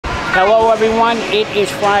Hello everyone, it is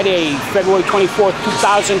Friday, February 24th,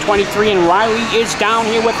 2023, and Rylee is down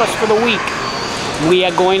here with us for the week. We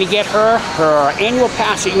are going to get her annual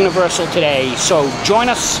pass at Universal today, so join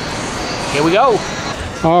us. Here we go.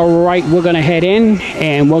 All right, we're going to head in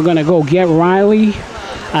and we're going to go get Rylee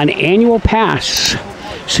an annual pass,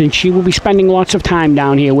 since she will be spending lots of time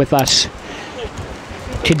down here with us.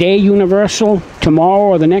 Today Universal, tomorrow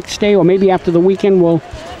or the next day, or maybe after the weekend, we'll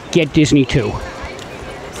get Disney too.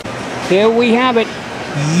 Here we have it,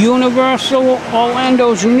 Universal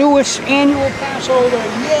Orlando's newest annual pass holder.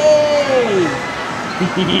 Yay!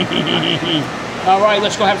 All right,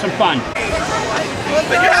 let's go have some fun.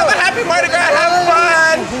 You have a happy Mardi Gras, have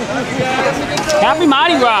fun! Happy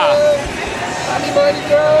Mardi Gras! Happy Mardi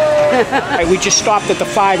Gras! Right, we just stopped at the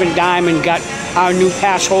Five and Dime and got our new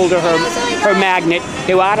pass holder, her magnet.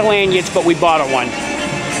 They were out of lanyards, but we bought her one.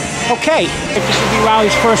 Okay, this will be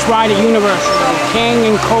Rylee's first ride at Universal. King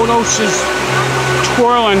and Kodos is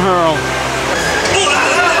twirling her.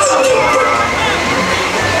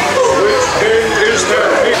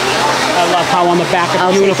 I love how on the back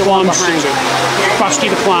of the uniforms, Krusty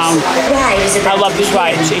the Clown. I love this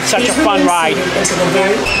ride. It's such a fun ride. Come on,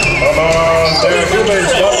 there,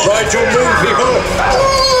 humans, don't try to move people.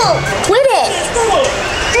 Quit it!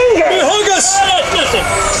 Hey, hug us! Listen.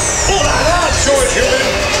 Show it, human.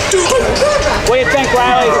 What do you think,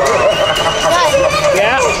 Rylee?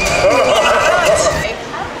 Yeah?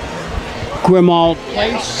 Grimald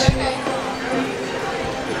Place.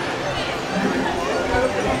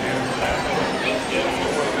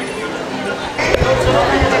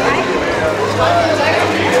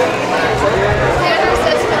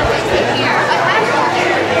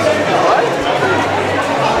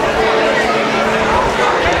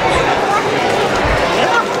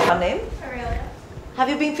 Name? Have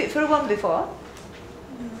you been fit for one before?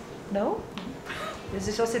 No? Is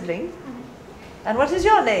this your sibling? And what is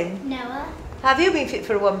your name? Noah. Have you been fit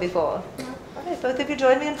for one before? No. Okay, both of you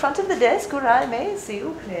join me in front of the desk where I may see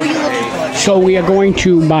you. So we are going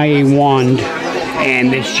to buy a wand,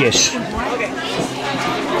 and there's just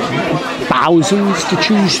thousands to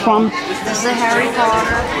choose from. This is a Harry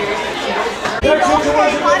Potter.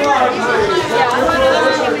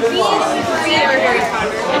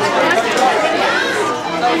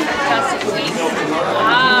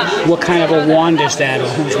 What kind of a wand is that, or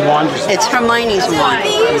whose wand is that? It's Hermione's wand.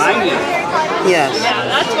 Hermione. Yes.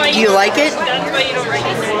 Do you like it?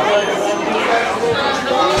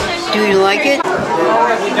 Do you like it?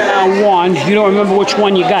 Wand. You don't remember which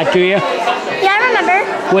one you got, do you? Yeah, I remember.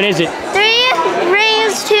 What is it? 3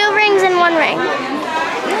 rings, 2 rings, and 1 ring.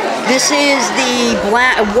 This is the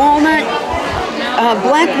black walnut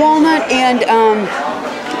and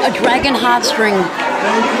a dragon heartstring.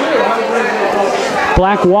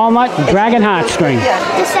 Black walnut, dragon heartstring.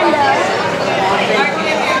 Descendo.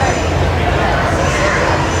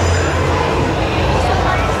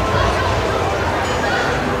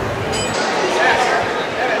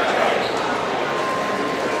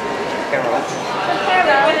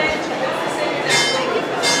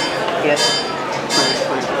 Yes.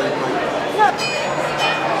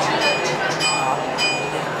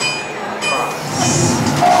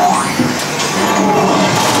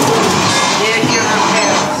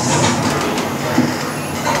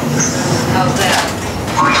 How's that?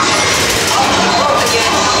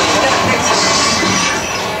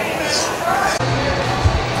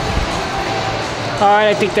 All right,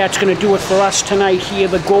 I think that's going to do it for us tonight here.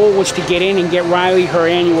 The goal was to get in and get Rylee her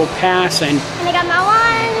annual pass, and I got my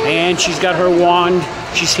wand. And she's got her wand.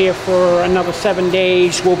 She's here for another 7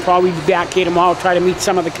 days. We'll probably be back here tomorrow, try to meet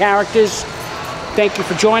some of the characters. Thank you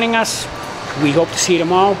for joining us. We hope to see you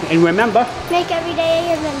tomorrow. And remember, Make every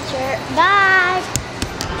day an adventure. Bye.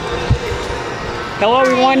 hello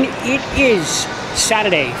everyone. It is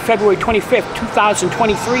Saturday, February 25th,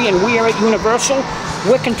 2023, and we are at Universal.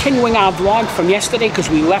 We're continuing our vlog from yesterday because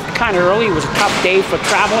we left kind of early. It was a tough day for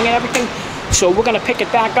traveling and everything. So we're going to pick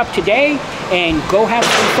it back up today and go have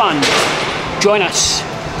some fun. Join us.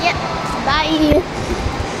 Yep. Bye.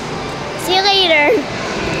 See you later.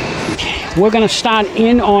 We're going to start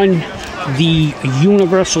in on the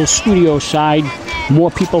Universal Studio side.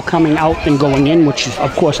 More people coming out than going in, which is,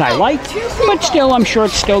 of course, I like. But still, I'm sure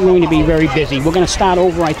it's still going to be very busy. We're going to start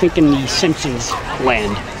over, I think, in the Simpsons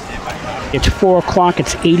land. It's 4 o'clock.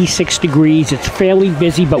 It's 86 degrees. It's fairly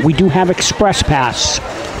busy, but we do have Express Pass.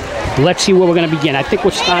 Let's see where we're going to begin. I think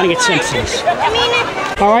we're starting at Simpsons.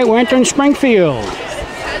 All right, we're entering Springfield.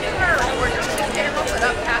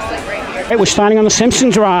 Hey, we're starting on the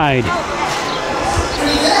Simpsons ride.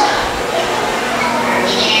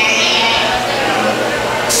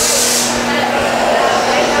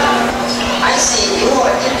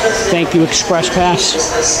 Thank you, Express Pass.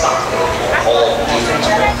 Oh,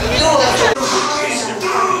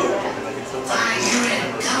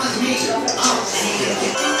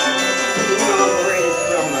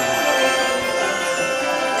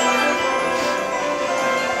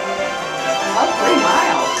 3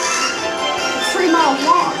 miles. It's 3 miles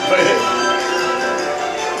long.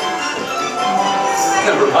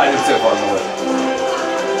 Never mind himself on the way.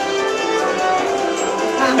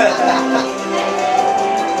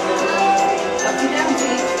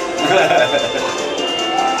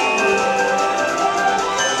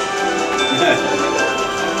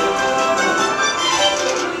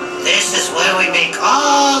 This is where we make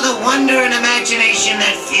all the wonder and imagination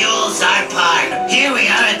that fuels our part. Here we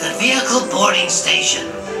are at the vehicle boarding station.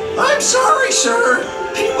 I'm sorry, sir.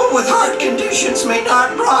 People with heart conditions may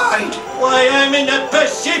not ride. Why, I'm in the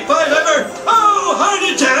best shape I've ever... Oh, heart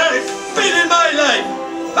attack! Been in my life!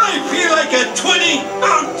 I feel like a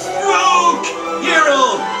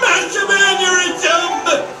 20-year-old master man, you're a dumb!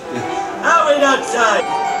 How it outside?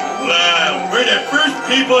 Wow, we're the first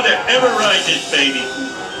people to ever ride this baby.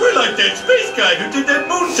 We're like that space guy who did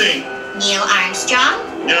that moon thing. Neil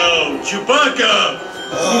Armstrong? No, Chewbacca!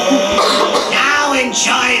 Now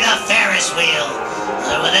enjoy the Ferris wheel,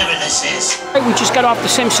 or whatever this is. We just got off the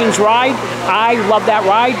Simpsons ride. I love that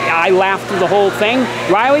ride. I laughed through the whole thing.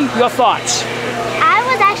 Rylee, your thoughts? I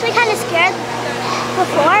was actually kind of scared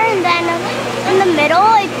before, and then in the middle,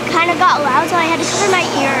 it kind of got loud, so I had to cover my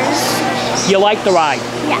ears. You like the ride?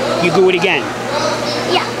 Yeah. You do it again?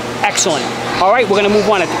 Yeah. Excellent. All right, we're going to move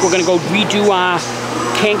on. I think we're going to go redo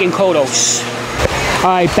Kangen Kodos. All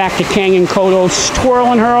right, back to Kangen Kodos. Twirl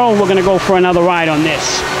and Hurl. We're going to go for another ride on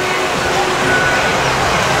this.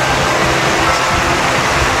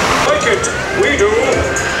 Like it, we do.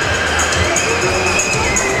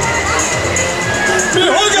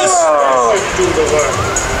 Behold us! Do the work.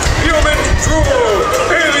 Humans rule,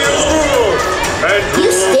 aliens rule, and rule.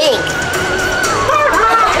 You stink.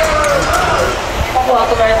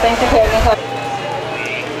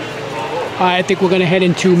 I think we're going to head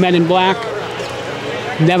into Men in Black.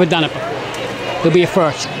 Never done it before. It'll be a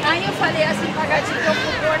first.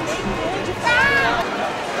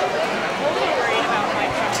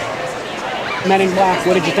 Men in Black,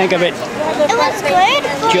 what did you think of it? It was good,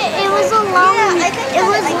 but it was a long, it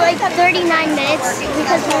was like 39 minutes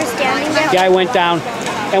because we were standing there. Yeah, I went down.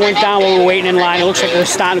 It went down when we were waiting in line. It looks like it was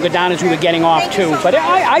starting to go down as we were getting off too. But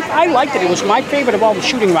I liked it. It was my favorite of all the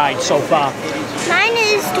shooting rides so far. Mine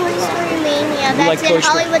is Toy Story Mania. That's in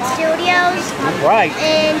Hollywood Studios. Right.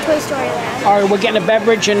 And Toy Story Land. All right, we're getting a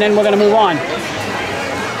beverage and then we're going to move on.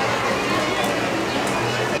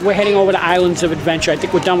 We're heading over to Islands of Adventure. I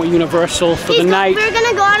think we're done with Universal for the night. We're going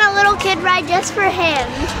to go on a little kid ride just for him.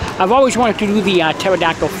 I've always wanted to do the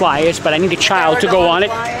pterodactyl flyers, but I need a child to go on it.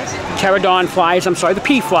 Pterodon flyers, I'm sorry, the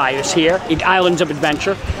P flyers here in Islands of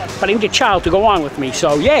Adventure. But I need a child to go on with me,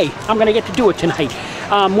 so yay, I'm going to get to do it tonight.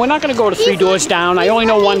 We're not going to go to Three Doors Down. I only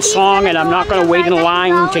know one song, and I'm not going to wait in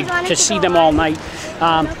line to see them all night.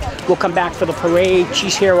 We'll come back for the parade.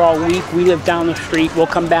 She's here all week. We live down the street. We'll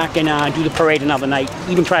come back and do the parade another night,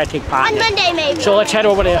 even try to take part on in it. Monday, maybe. So let's head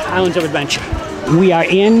over to Islands of Adventure. We are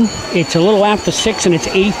in. It's a little after 6 and it's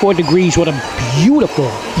 84 degrees. What a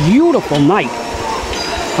beautiful, beautiful night.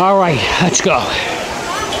 All right, let's go.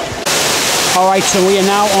 All right, so we are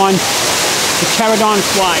now on the Pterodon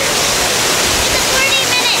Flyers. It's a 40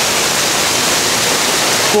 minute.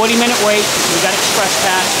 40-minute wait. We got express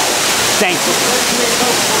pass. Thank you.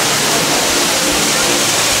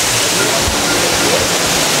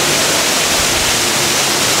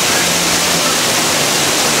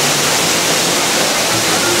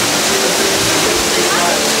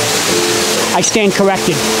 I stand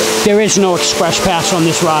corrected. There is no express pass on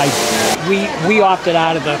this ride. We opted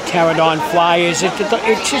out of the Pterodon Flyers.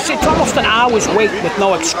 It's almost an hour's wait with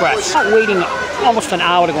no express. Not waiting almost an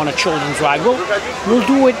hour to go on a children's ride. We'll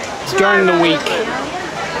do it during the week.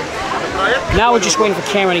 Now we're just waiting for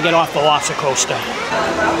Cameron to get off the Velocicoaster.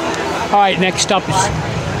 All right, next up is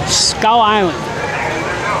Skull Island,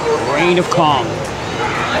 Reign of Kong.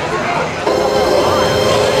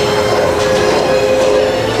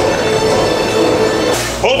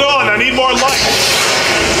 Hold on, I need more light.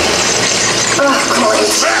 Oh,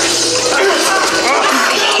 great. I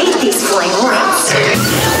hate these flame lights.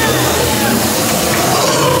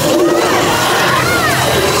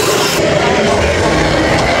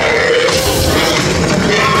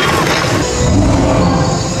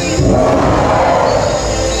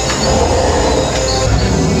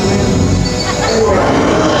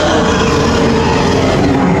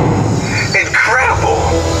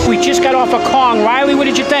 We just got off of Kong. Rylee, what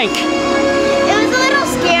did you think? It was a little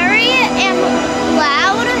scary,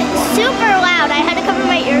 super loud. I had to cover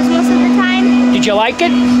my ears most of the time. Did you like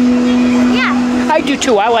it? Yeah. I do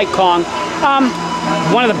too. I like Kong.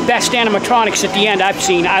 One of the best animatronics at the end I've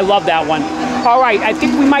seen. I love that one. All right, I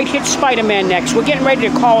think we might hit Spider-Man next. We're getting ready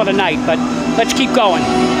to call it a night, but let's keep going.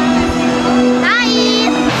 Bye.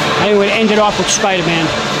 I think we'd end it off with Spider-Man.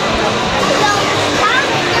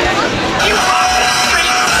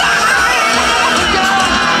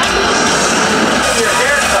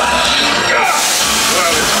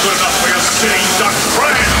 Well, it's good enough for your sitting duck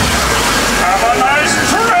friend. Have a nice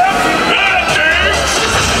trip, Andy!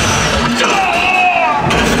 No!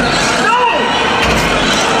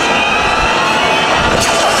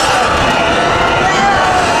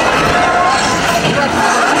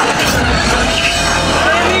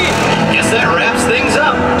 Guess that wraps things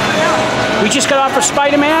up. We just got off of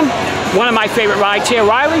Spider-Man, one of my favorite rides here.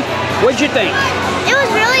 Rylee, what'd you think? It was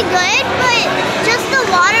really good, but just the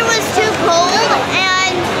water was too cold,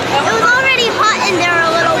 and it was already hot in there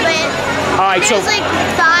a little bit. All right, so There's like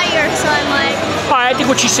fire, so I'm like... I think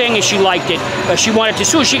what she's saying is she liked it. She wanted to, as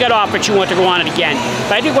soon as she got off it, she wanted to go on it again.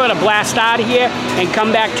 But I think we're gonna blast out of here and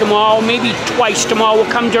come back tomorrow, maybe twice tomorrow.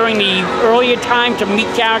 We'll come during the earlier time to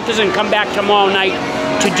meet characters and come back tomorrow night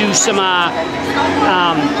to do some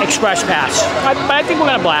Express Pass. But I think we're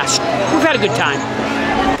gonna blast. We've had a good time.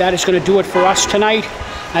 That is gonna do it for us tonight.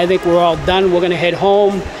 I think we're all done. We're gonna head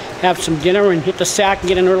home, have some dinner, and hit the sack and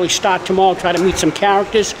get an early start tomorrow, try to meet some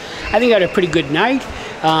characters. I think I had a pretty good night.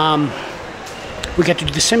 We got to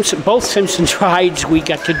do both Simpsons rides. We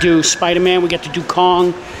got to do Spider-Man. We got to do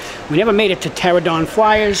Kong. We never made it to Pterodon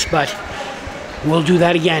Flyers, but we'll do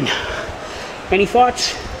that again. Any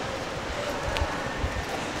thoughts?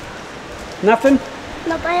 Nothing?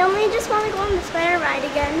 Nope, I only just want to go on the spider ride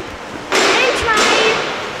again. And try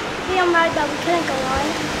the ride that we couldn't go on.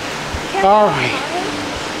 All right.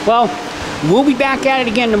 Well, we'll be back at it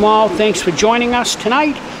again tomorrow. Thanks for joining us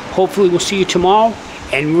tonight. Hopefully we'll see you tomorrow.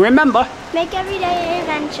 And remember, make every day an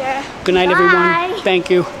adventure. Good night, Bye. everyone. Thank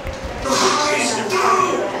you. Fine,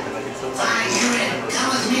 you're in.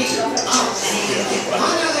 Come with me. Oh, and you can get one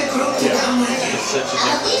other group to come with you.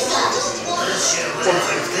 At least I'll just sure,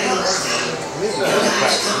 whatever feels. You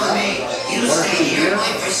guys come with me. You stay here and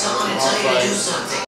wait for someone to tell you to do something.